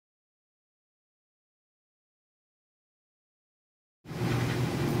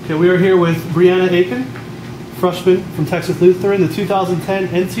Okay, we are here with Brianna Aiken, freshman from Texas Lutheran, the 2010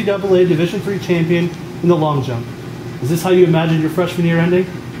 NCAA Division III champion in the long jump. Is this how you imagined your freshman year ending?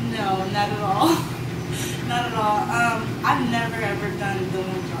 No, not at all. Not at all. I've never ever done the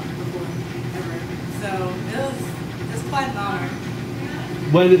long jump before, ever. So it was quite an honor.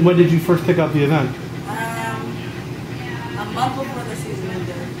 When did you first pick up the event? A month before the season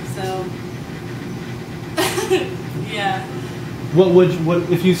ended. So yeah.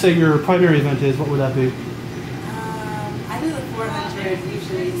 What if you say your primary event is? What would that be? I do the 400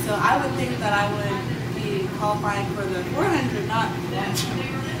 usually, so I would think that I would be qualifying for the 400, not the long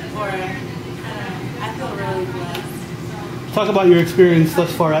jump. Or I feel really blessed. Talk about your experience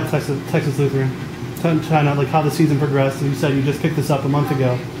thus far at Texas Lutheran. Kind of like how the season progressed. You said you just picked this up a month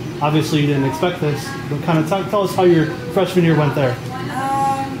ago. Obviously, you didn't expect this, but kind of tell us how your freshman year went there.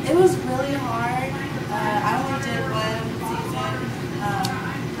 It was really hard. I only did one season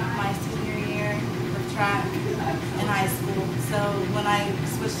my senior year of track in high school. So when I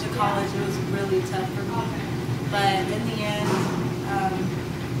switched to college, it was really tough for me. But in the end,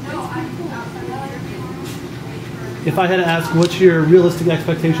 it was pretty cool. If I had to ask what your realistic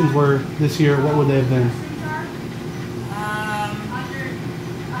expectations were this year, what would they have been? I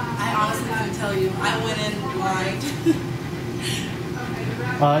honestly couldn't tell you. I went in blind.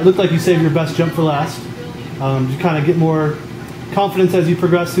 It looked like you saved your best jump for last. You kind of get more confidence as you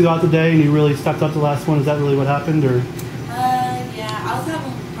progress throughout the day, and you really stepped up the last one. Is that really what happened, or? Yeah, I was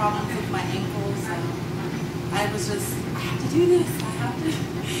having problems with my ankles, so I was just, I have to do this. I have to.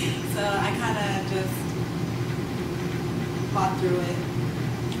 So I kind of just fought through it.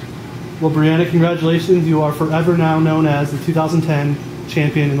 Well, Brianna, congratulations. You are forever now known as the 2010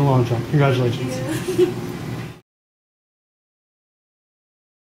 champion in the long jump. Congratulations. Thank you.